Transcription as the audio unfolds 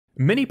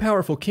Many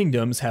powerful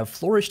kingdoms have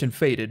flourished and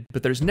faded,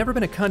 but there's never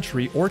been a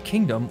country or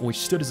kingdom which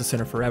stood as a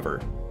center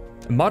forever.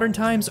 Modern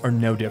times are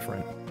no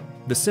different.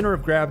 The center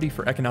of gravity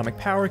for economic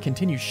power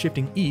continues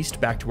shifting east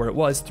back to where it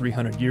was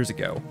 300 years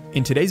ago.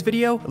 In today's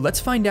video, let's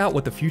find out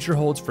what the future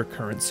holds for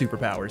current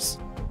superpowers.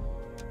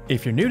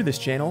 If you're new to this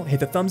channel, hit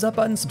the thumbs up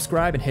button,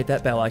 subscribe, and hit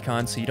that bell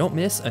icon so you don't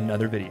miss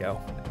another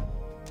video.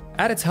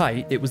 At its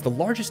height, it was the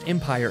largest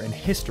empire in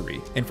history,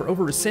 and for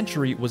over a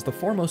century was the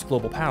foremost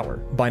global power.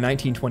 By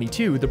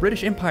 1922, the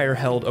British Empire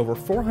held over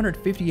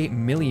 458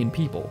 million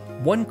people,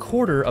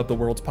 1/4 of the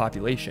world's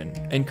population,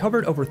 and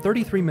covered over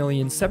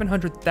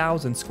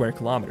 33,700,000 square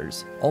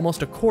kilometers,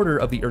 almost a quarter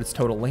of the Earth's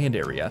total land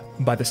area.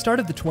 By the start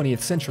of the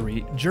 20th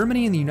century,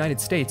 Germany and the United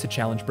States had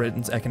challenged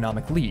Britain's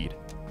economic lead.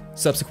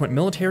 Subsequent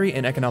military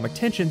and economic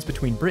tensions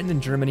between Britain and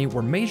Germany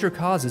were major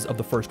causes of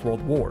the First World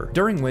War,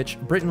 during which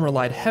Britain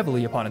relied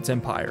heavily upon its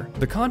empire.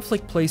 The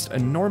conflict placed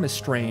enormous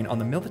strain on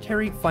the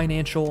military,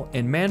 financial,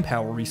 and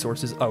manpower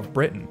resources of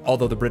Britain.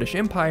 Although the British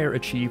Empire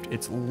achieved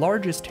its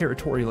largest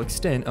territorial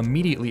extent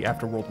immediately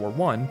after World War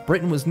I,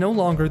 Britain was no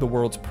longer the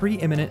world's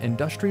preeminent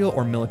industrial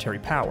or military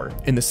power.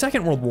 In the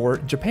Second World War,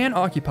 Japan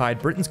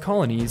occupied Britain's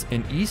colonies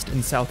in East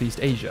and Southeast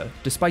Asia.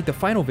 Despite the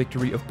final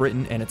victory of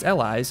Britain and its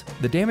allies,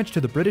 the damage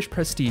to the British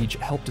prestige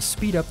helped to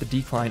speed up the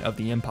decline of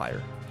the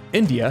empire.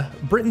 India,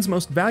 Britain's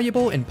most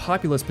valuable and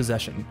populous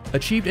possession,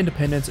 achieved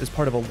independence as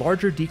part of a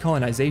larger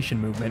decolonization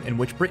movement in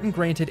which Britain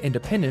granted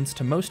independence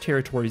to most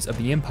territories of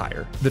the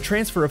empire. The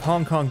transfer of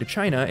Hong Kong to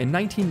China in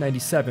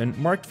 1997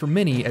 marked for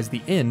many as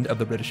the end of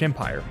the British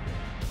Empire.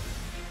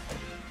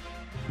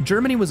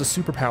 Germany was a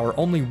superpower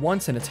only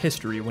once in its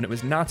history when it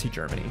was Nazi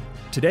Germany.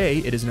 Today,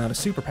 it is not a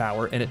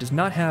superpower, and it does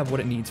not have what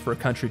it needs for a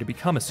country to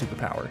become a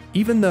superpower.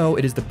 Even though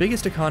it is the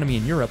biggest economy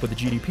in Europe with a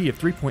GDP of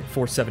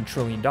 $3.47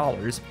 trillion,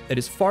 it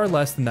is far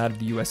less than that of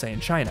the USA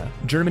and China.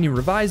 Germany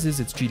revises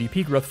its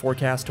GDP growth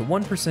forecast to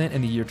 1%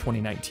 in the year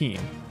 2019.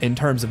 In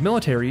terms of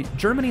military,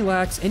 Germany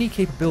lacks any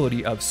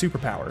capability of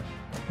superpower.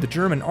 The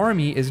German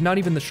army is not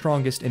even the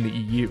strongest in the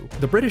EU.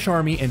 The British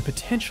army and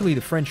potentially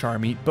the French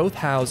army both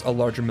house a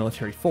larger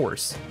military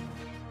force.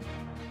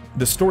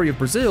 The story of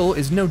Brazil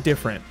is no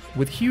different.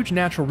 With huge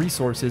natural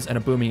resources and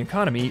a booming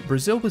economy,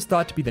 Brazil was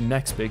thought to be the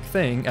next big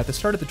thing at the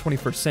start of the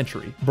 21st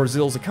century.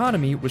 Brazil's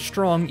economy was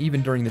strong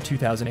even during the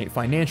 2008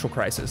 financial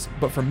crisis,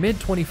 but from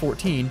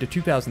mid-2014 to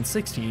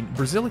 2016,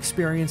 Brazil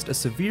experienced a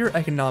severe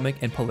economic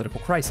and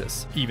political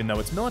crisis. Even though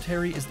its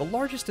military is the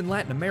largest in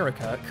Latin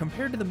America,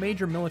 compared to the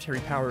major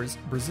military powers,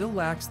 Brazil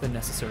lacks the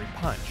necessary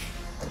punch.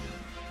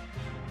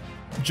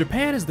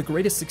 Japan is the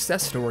greatest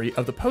success story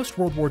of the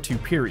post-World War II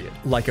period.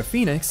 Like a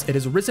phoenix, it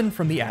has risen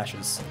from the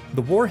ashes.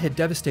 The war had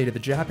devastated the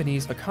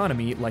Japanese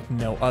economy like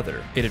no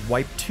other. It had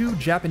wiped two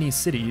Japanese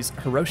cities,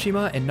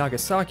 Hiroshima and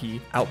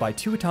Nagasaki, out by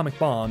 2 atomic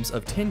bombs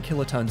of 10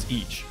 kilotons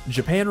each.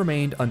 Japan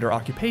remained under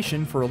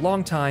occupation for a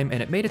long time,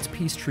 and it made its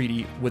peace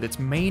treaty with its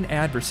main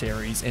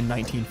adversaries in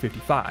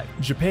 1955.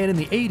 Japan in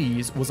the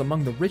 80s was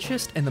among the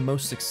richest and the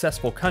most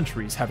successful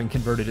countries, having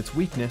converted its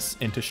weakness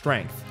into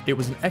strength. It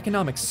was an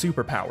economic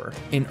superpower.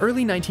 In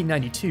early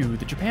 1992,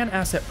 the Japan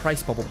asset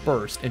price bubble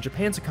burst and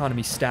Japan's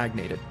economy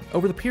stagnated.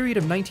 Over the period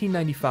of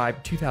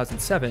 1995 to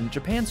 2007,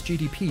 Japan's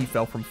GDP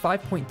fell from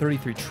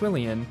 5.33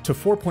 trillion to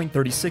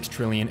 4.36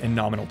 trillion in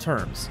nominal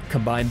terms.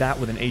 Combine that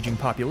with an aging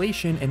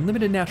population and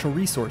limited natural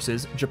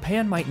resources,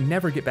 Japan might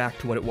never get back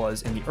to what it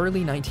was in the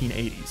early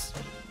 1980s.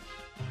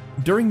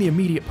 During the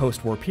immediate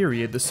post-war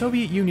period, the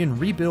Soviet Union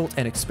rebuilt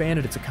and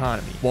expanded its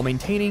economy, while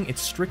maintaining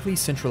its strictly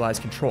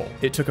centralized control.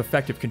 It took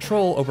effective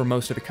control over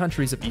most of the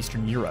countries of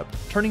Eastern Europe,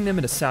 turning them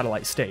into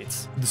satellite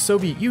states. The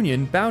Soviet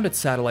Union bound its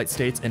satellite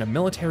states in a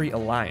military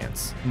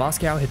alliance.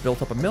 Moscow had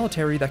built up a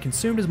military that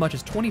consumed as much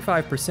as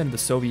 25% of the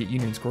Soviet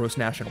Union's gross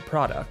national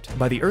product.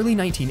 By the early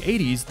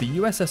 1980s, the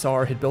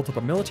USSR had built up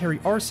a military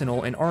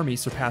arsenal and army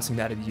surpassing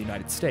that of the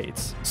United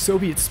States.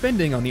 Soviet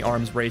spending on the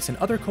arms race and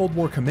other Cold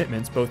War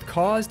commitments both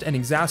caused and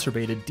exacerbated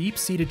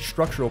deep-seated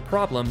structural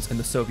problems in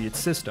the Soviet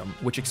system,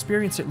 which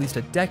experienced at least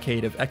a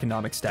decade of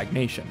economic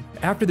stagnation.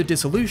 After the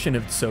dissolution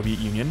of the Soviet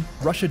Union,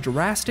 Russia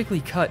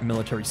drastically cut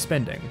military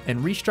spending,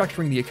 and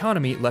restructuring the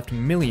economy left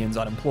millions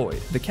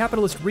unemployed. The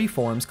capitalist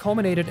reforms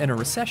culminated in a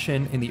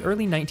recession in the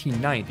early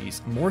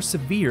 1990s, more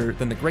severe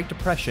than the Great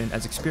Depression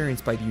as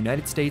experienced by the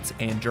United States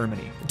and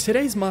Germany.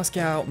 Today's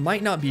Moscow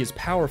might not be as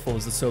powerful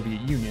as the Soviet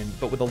Union,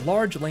 but with a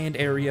large land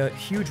area,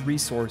 huge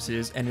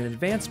resources, and an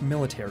advanced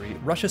military,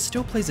 Russia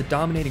still plays a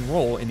dominating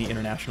role in the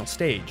international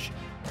stage.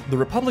 The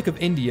Republic of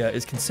India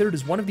is considered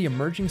as one of the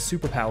emerging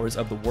superpowers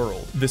of the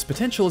world. This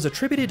potential is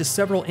attributed to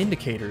several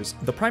indicators,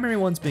 the primary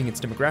ones being its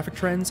demographic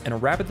trends and a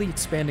rapidly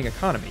expanding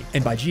economy.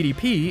 And by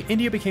GDP,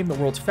 India became the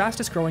world's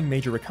fastest growing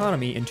major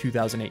economy in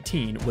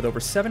 2018, with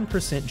over 7%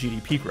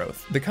 GDP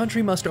growth. The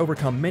country must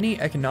overcome many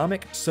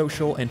economic,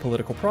 social, and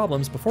political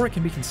problems before it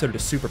can be considered a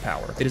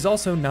superpower. It is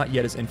also not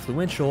yet as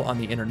influential on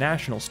the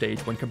international stage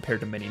when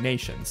compared to many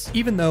nations.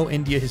 Even though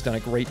India has done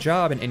a great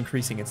job in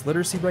increasing its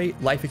literacy rate,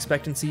 life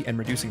expectancy, and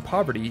reducing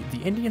poverty, poverty,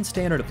 the Indian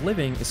standard of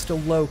living is still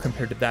low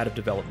compared to that of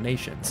developed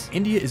nations.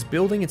 India is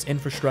building its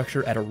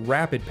infrastructure at a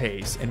rapid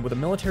pace, and with a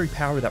military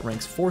power that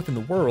ranks 4th in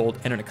the world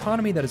and an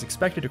economy that is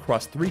expected to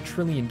cross $3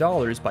 trillion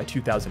by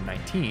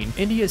 2019,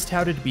 India is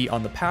touted to be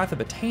on the path of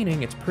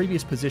attaining its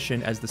previous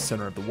position as the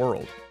center of the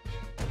world.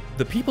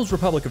 The People's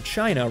Republic of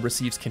China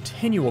receives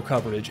continual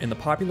coverage in the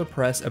popular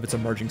press of its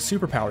emerging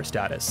superpower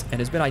status, and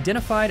has been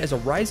identified as a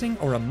rising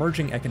or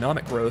emerging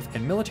economic growth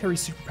and military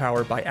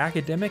superpower by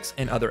academics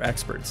and other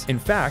experts. In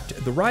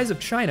fact, the rise of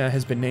China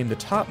has been named the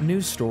top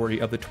news story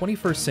of the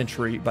 21st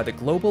century by the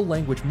Global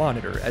Language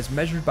Monitor, as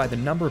measured by the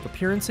number of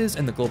appearances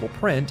in the global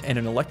print and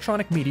in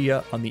electronic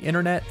media, on the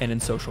internet, and in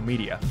social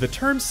media. The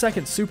term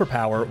second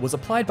superpower was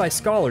applied by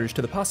scholars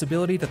to the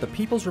possibility that the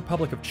People's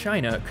Republic of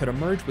China could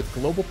emerge with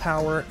global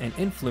power and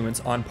influence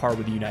on par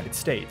with the United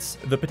States.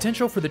 The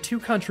potential for the two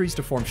countries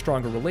to form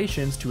stronger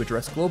relations to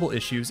address global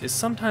issues is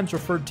sometimes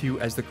referred to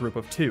as the Group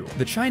of Two.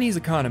 The Chinese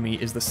economy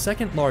is the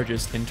second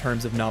largest in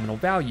terms of nominal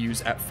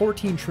values at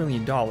 $14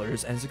 trillion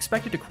and is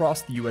expected to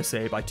cross the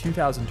USA by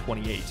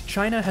 2028.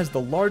 China has the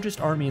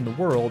largest army in the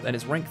world and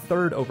is ranked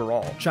 3rd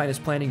overall. China is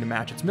planning to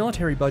match its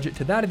military budget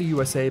to that of the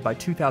USA by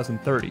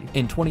 2030.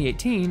 In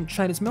 2018,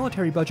 China's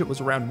military budget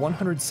was around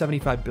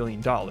 $175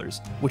 billion,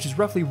 which is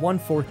roughly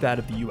 1/4 that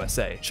of the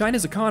USA.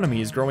 China's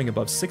economy is growing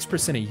above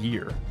 6% a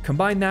year.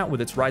 Combine that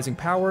with its rising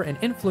power and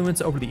influence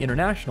over the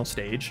international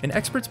stage, and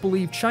experts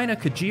believe China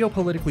could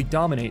geopolitically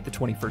dominate the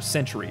 21st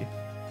century.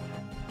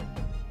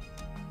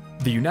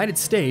 The United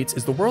States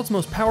is the world's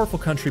most powerful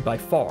country by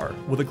far,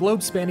 with a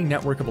globe-spanning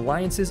network of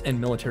alliances and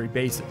military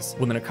bases.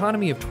 With an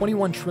economy of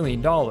 $21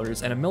 trillion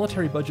and a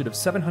military budget of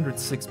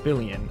 $706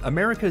 billion,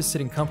 America is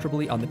sitting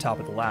comfortably on the top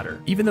of the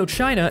ladder. Even though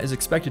China is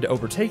expected to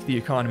overtake the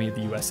economy of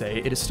the USA,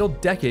 it is still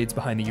decades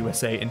behind the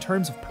USA in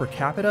terms of per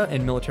capita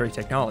and military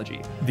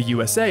technology. The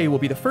USA will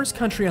be the first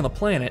country on the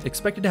planet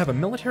expected to have a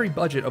military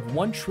budget of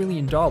 $1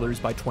 trillion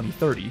by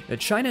 2030.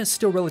 Yet China is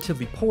still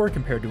relatively poor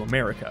compared to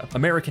America.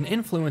 American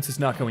influence is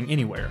not going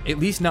anywhere, at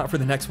least not for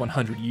the next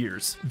 100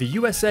 years. The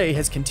USA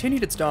has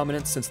continued its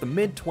dominance since the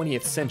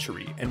mid-20th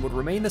century and would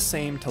remain the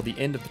same till the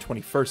end of the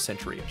 21st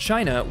century.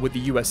 China, with the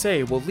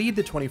USA, will lead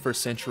the 21st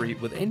century,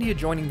 with India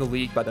joining the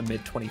league by the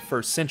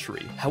mid-21st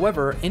century.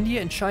 However, India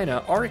and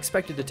China are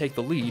expected to take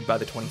the lead by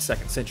the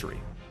 22nd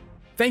century.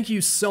 Thank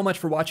you so much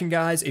for watching,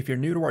 guys. If you're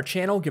new to our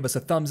channel, give us a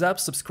thumbs up,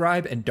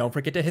 subscribe, and don't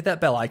forget to hit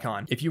that bell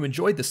icon. If you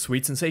enjoyed the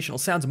sweet sensational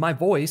sounds of my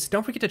voice,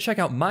 don't forget to check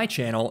out my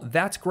channel,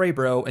 That's Grey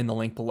Bro, in the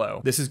link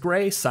below. This is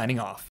Grey, signing off.